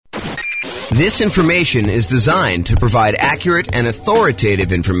This information is designed to provide accurate and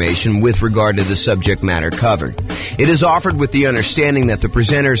authoritative information with regard to the subject matter covered. It is offered with the understanding that the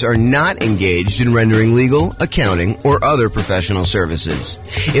presenters are not engaged in rendering legal, accounting, or other professional services.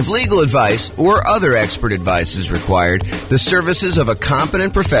 If legal advice or other expert advice is required, the services of a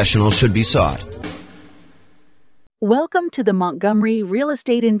competent professional should be sought. Welcome to the Montgomery Real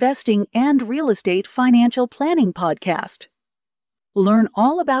Estate Investing and Real Estate Financial Planning Podcast. Learn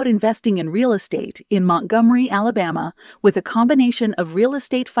all about investing in real estate in Montgomery, Alabama, with a combination of real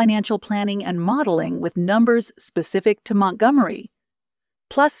estate financial planning and modeling with numbers specific to Montgomery,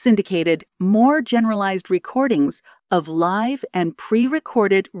 plus syndicated, more generalized recordings of live and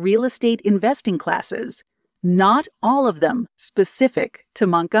pre-recorded real estate investing classes, not all of them specific to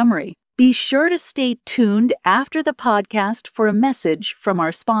Montgomery. Be sure to stay tuned after the podcast for a message from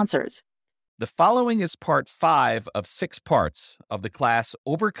our sponsors. The following is part 5 of 6 parts of the class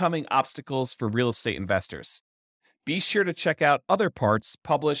Overcoming Obstacles for Real Estate Investors. Be sure to check out other parts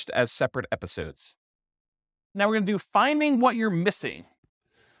published as separate episodes. Now we're going to do finding what you're missing.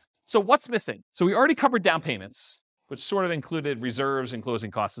 So what's missing? So we already covered down payments, which sort of included reserves and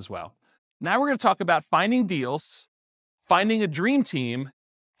closing costs as well. Now we're going to talk about finding deals, finding a dream team,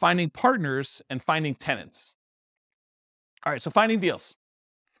 finding partners, and finding tenants. All right, so finding deals.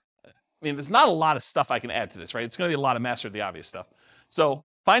 I mean, there's not a lot of stuff I can add to this, right? It's going to be a lot of master the obvious stuff. So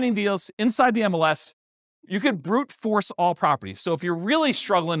finding deals inside the MLS, you can brute force all properties. So if you're really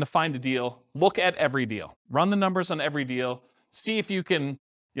struggling to find a deal, look at every deal. Run the numbers on every deal. See if you can,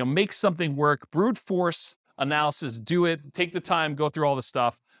 make something work. Brute force analysis, do it. Take the time, go through all the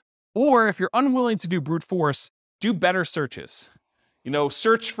stuff. Or if you're unwilling to do brute force, do better searches.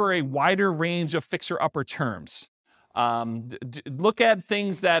 Search for a wider range of fixer-upper terms. Look at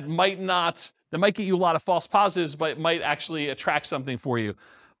things that might get you a lot of false positives, but might actually attract something for you.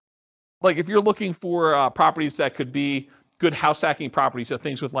 Like if you're looking for properties that could be good house hacking properties, so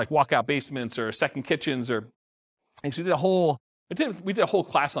things with like walkout basements or second kitchens or things. We did a whole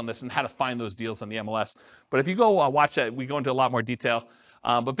class on this and how to find those deals on the MLS. But if you go watch that, we go into a lot more detail.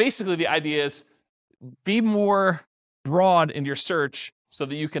 But basically the idea is be more broad in your search so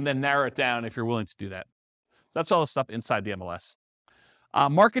that you can then narrow it down if you're willing to do that. That's all the stuff inside the MLS.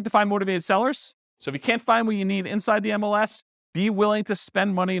 Market to find motivated sellers. So if you can't find what you need inside the MLS, be willing to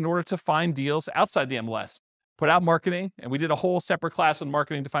spend money in order to find deals outside the MLS. Put out marketing, and we did a whole separate class on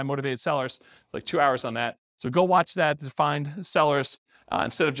marketing to find motivated sellers, like 2 hours on that. So go watch that to find sellers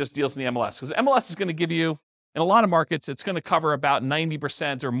instead of just deals in the MLS. Because MLS is going to give you, in a lot of markets, it's going to cover about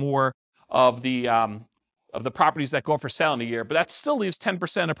 90% or more of the properties that go up for sale in a year. But that still leaves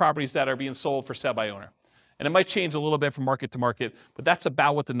 10% of properties that are being sold for sale by owner. And it might change a little bit from market to market, but that's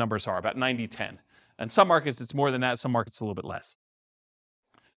about what the numbers are, about 90-10. And some markets, it's more than that. Some markets, a little bit less.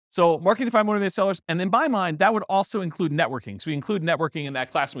 So marketing to find motivated sellers. And in my mind, that would also include networking. So we include networking in that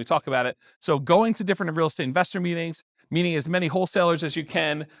class when we talk about it. So going to different real estate investor meetings, meeting as many wholesalers as you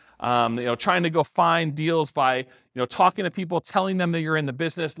can, trying to go find deals by, talking to people, telling them that you're in the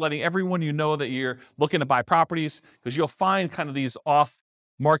business, letting everyone that you're looking to buy properties, because you'll find kind of these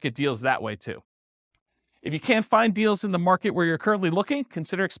off-market deals that way too. If you can't find deals in the market where you're currently looking,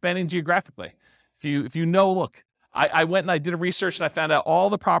 consider expanding geographically. I went and I did a research and I found out all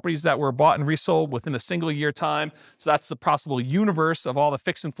the properties that were bought and resold within a single year time. So that's the possible universe of all the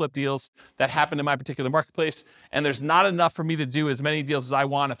fix and flip deals that happened in my particular marketplace. And there's not enough for me to do as many deals as I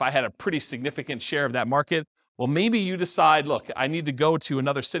want if I had a pretty significant share of that market. Well, maybe you decide, look, I need to go to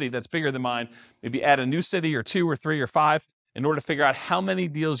another city that's bigger than mine, maybe add a new city or 2 or 3 or 5 in order to figure out how many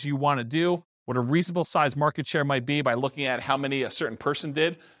deals you want to do, what a reasonable size market share might be by looking at how many a certain person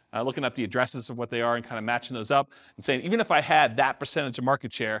did, looking at the addresses of what they are and kind of matching those up and saying, even if I had that percentage of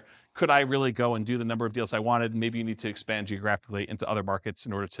market share, could I really go and do the number of deals I wanted? Maybe you need to expand geographically into other markets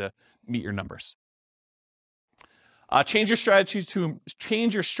in order to meet your numbers. Change your strategy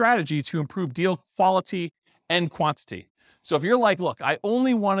to improve deal quality and quantity. So if you're like, look, I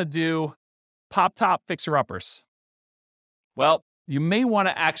only want to do top fixer-uppers, well, you may want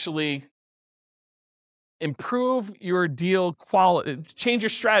to actually improve your deal quality, change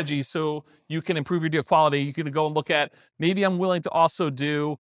your strategy so you can improve your deal quality. You can go and look at, maybe I'm willing to also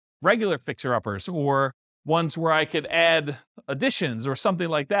do regular fixer-uppers or ones where I could add additions or something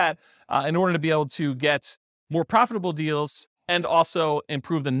like that in order to be able to get more profitable deals and also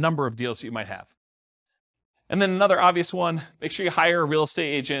improve the number of deals that you might have. And then another obvious one, make sure you hire a real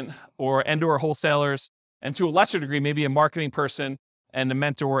estate agent or wholesalers, and to a lesser degree, maybe a marketing person and a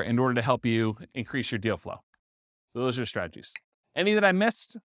mentor in order to help you increase your deal flow. So those are strategies. Any that I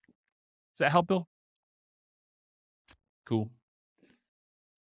missed? Does that help, Bill? Cool.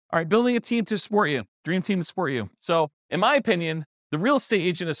 All right, building a team to support you, dream team to support you. So in my opinion, the real estate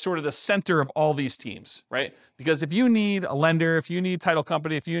agent is sort of the center of all these teams, right? Because if you need a lender, if you need title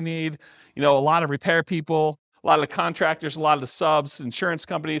company, if you need, a lot of repair people, a lot of the contractors, a lot of the subs, insurance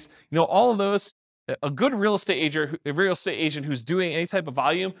companies, all of those, a good real estate agent who's doing any type of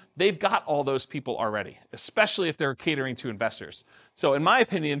volume, they've got all those people already, especially if they're catering to investors. So in my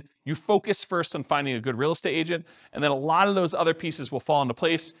opinion, you focus first on finding a good real estate agent, and then a lot of those other pieces will fall into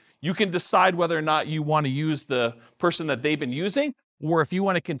place. You can decide whether or not you want to use the person that they've been using, or if you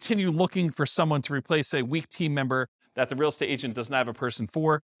want to continue looking for someone to replace a weak team member that the real estate agent doesn't have a person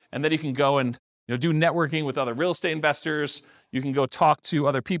for. And then you can go and do networking with other real estate investors. You can go talk to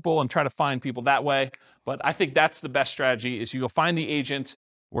other people and try to find people that way. But I think that's the best strategy, is you go find the agent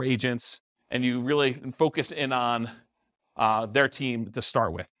or agents and you really focus in on their team to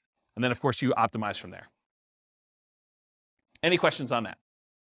start with. And then, of course, you optimize from there. Any questions on that?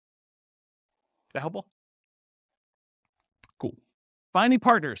 Is that helpful? Cool. Finding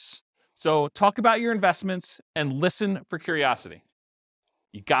partners. So talk about your investments and listen for curiosity.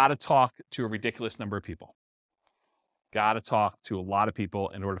 You got to talk to a ridiculous number of people. Got to talk to a lot of people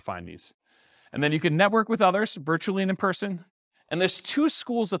in order to find these. And then you can network with others, virtually and in person. And there's two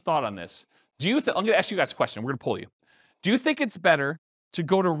schools of thought on this. I'm going to ask you guys a question. We're going to poll you. Do you think it's better to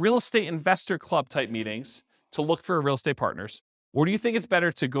go to real estate investor club type meetings to look for real estate partners? Or do you think it's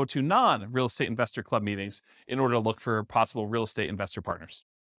better to go to non-real estate investor club meetings in order to look for possible real estate investor partners?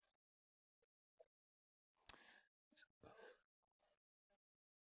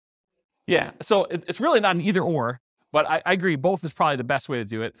 Yeah, so it's really not an either or, but I agree both is probably the best way to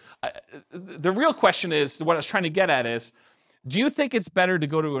do it. The real question is, what I was trying to get at is, do you think it's better to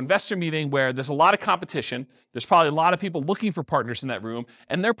go to an investor meeting where there's a lot of competition, there's probably a lot of people looking for partners in that room,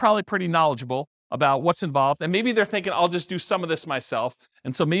 and they're probably pretty knowledgeable about what's involved, and maybe they're thinking, I'll just do some of this myself,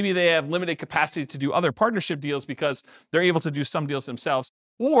 and so maybe they have limited capacity to do other partnership deals because they're able to do some deals themselves?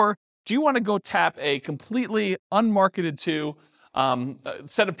 Or do you want to go tap a completely unmarketed to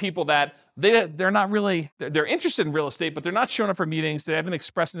set of people that they're not really, they're interested in real estate, but they're not showing up for meetings, they haven't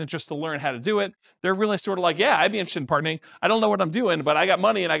expressed an interest to learn how to do it, they're really sort of like, yeah, I'd be interested in partnering, I don't know what I'm doing, but I got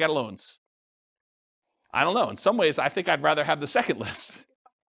money and I got loans. I don't know, in some ways, I think I'd rather have the second list.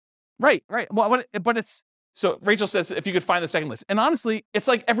 Right. Well, but it's, so Rachel says, if you could find the second list. And honestly, it's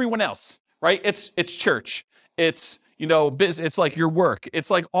like everyone else, right? It's church. It's, business. It's like your work. It's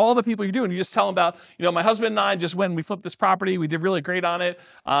like all the people you're doing. You just tell them about, my husband and I just went and we flipped this property. We did really great on it.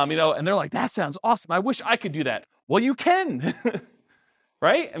 And they're like, that sounds awesome. I wish I could do that. Well, you can,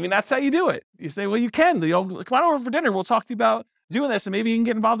 right? I mean, that's how you do it. You say, well, you can. Come on over for dinner. We'll talk to you about doing this and maybe you can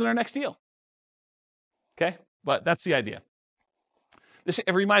get involved in our next deal. Okay. But that's the idea.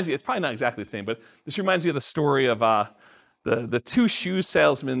 It reminds me, it's probably not exactly the same, but this reminds me of the story of the two shoe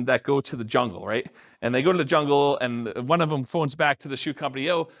salesmen that go to the jungle, right? And they go to the jungle and one of them phones back to the shoe company,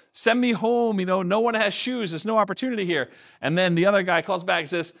 yo, send me home, no one has shoes, there's no opportunity here. And then the other guy calls back and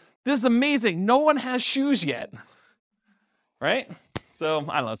says, this is amazing, no one has shoes yet, right? So,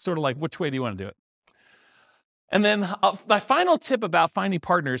 I don't know, it's sort of like, which way do you want to do it? And then my final tip about finding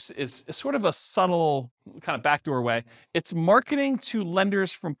partners is sort of a subtle kind of backdoor way. It's marketing to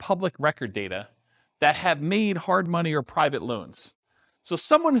lenders from public record data that have made hard money or private loans. So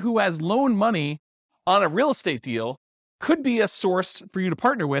someone who has loaned money on a real estate deal could be a source for you to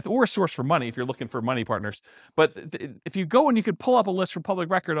partner with, or a source for money if you're looking for money partners. But if you go and you could pull up a list from public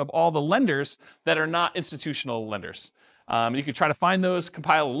record of all the lenders that are not institutional lenders. You could try to find those,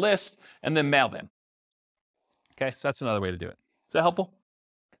 compile a list, and then mail them. Okay, so that's another way to do it. Is that helpful?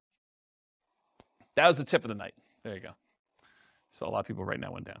 That was the tip of the night. There you go. So a lot of people writing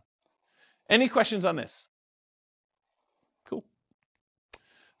that one down. Any questions on this? Cool.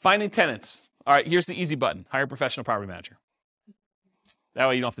 Finding tenants. All right, here's the easy button. Hire a professional property manager. That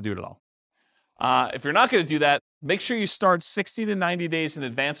way you don't have to do it at all. If you're not going to do that, make sure you start 60 to 90 days in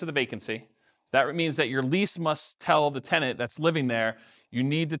advance of the vacancy. That means that your lease must tell the tenant that's living there, you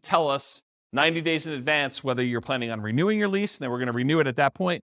need to tell us 90 days in advance whether you're planning on renewing your lease, and then we're going to renew it at that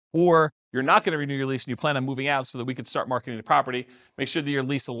point, or you're not going to renew your lease and you plan on moving out so that we can start marketing the property. Make sure that your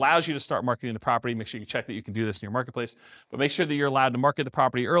lease allows you to start marketing the property. Make sure you check that you can do this in your marketplace, but make sure that you're allowed to market the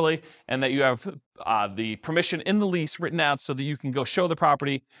property early and that you have the permission in the lease written out so that you can go show the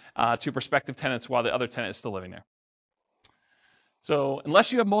property to prospective tenants while the other tenant is still living there. So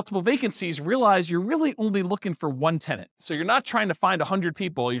unless you have multiple vacancies, realize you're really only looking for one tenant. So you're not trying to find 100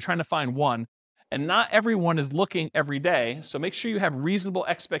 people, you're trying to find one. And not everyone is looking every day. So make sure you have reasonable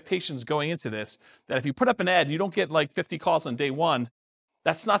expectations going into this, that if you put up an ad, you don't get like 50 calls on day one.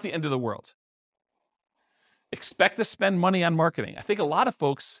 That's not the end of the world. expect to spend money on marketing. I think a lot of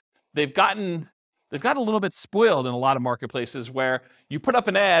folks, they've got a little bit spoiled in a lot of marketplaces where you put up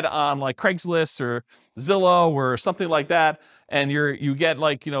an ad on like Craigslist or Zillow or something like that, and you get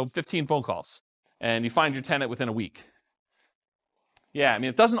 15 phone calls, and you find your tenant within a week. Yeah, I mean,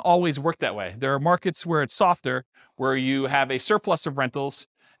 it doesn't always work that way. There are markets where it's softer, where you have a surplus of rentals,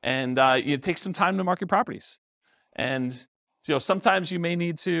 and it takes some time to market properties. And sometimes you may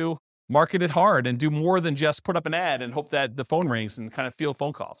need to market it hard and do more than just put up an ad and hope that the phone rings and kind of field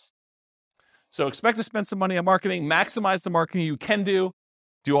phone calls. So expect to spend some money on marketing, maximize the marketing you can do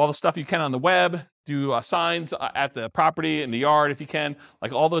all the stuff you can on the web, do signs at the property, in the yard if you can,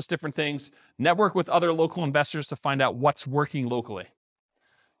 like all those different things. Network with other local investors to find out what's working locally.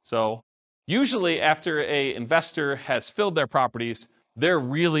 So usually after an investor has filled their properties, they're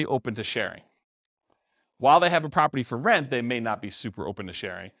really open to sharing. While they have a property for rent, they may not be super open to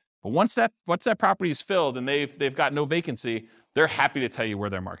sharing. But once that property is filled and they've got no vacancy, they're happy to tell you where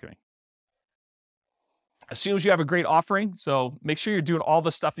they're marketing. Assumes you have a great offering, so make sure you're doing all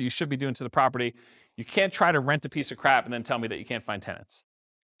the stuff that you should be doing to the property. You can't try to rent a piece of crap and then tell me that you can't find tenants.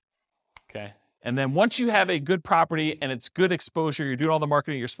 Okay? And then once you have a good property and it's good exposure, you're doing all the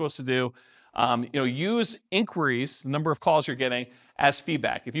marketing you're supposed to do, use inquiries, the number of calls you're getting, as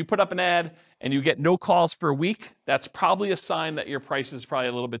feedback. If you put up an ad and you get no calls for a week, that's probably a sign that your price is probably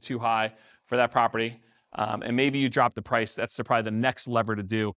a little bit too high for that property. And maybe you drop the price. That's probably the next lever to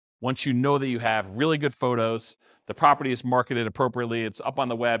do. Once you know that you have really good photos, the property is marketed appropriately, it's up on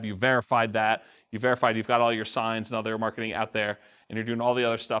the web, you verified that, you've got all your signs and other marketing out there, and you're doing all the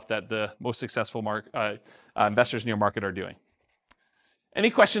other stuff that the most successful investors in your market are doing. Any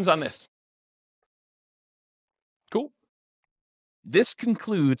questions on this? Cool. This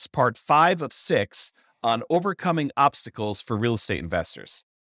concludes part 5 of 6 on overcoming obstacles for real estate investors.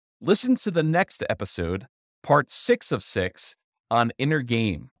 Listen to the next episode, part 6 of 6, on inner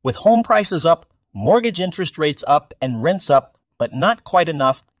game. With home prices up, mortgage interest rates up, and rents up, but not quite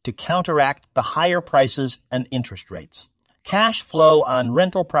enough to counteract the higher prices and interest rates. Cash flow on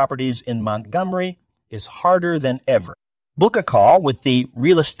rental properties in Montgomery is harder than ever. Book a call with the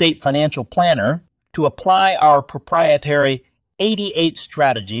Real Estate Financial Planner to apply our proprietary 88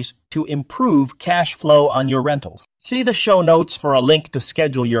 strategies to improve cash flow on your rentals. See the show notes for a link to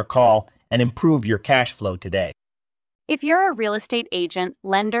schedule your call and improve your cash flow today. If you're a real estate agent,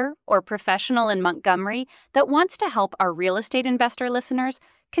 lender, or professional in Montgomery that wants to help our real estate investor listeners,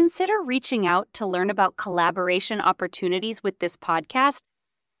 consider reaching out to learn about collaboration opportunities with this podcast.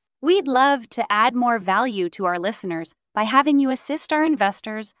 We'd love to add more value to our listeners by having you assist our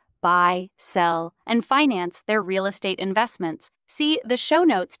investors buy, sell, and finance their real estate investments. See the show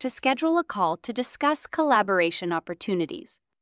notes to schedule a call to discuss collaboration opportunities.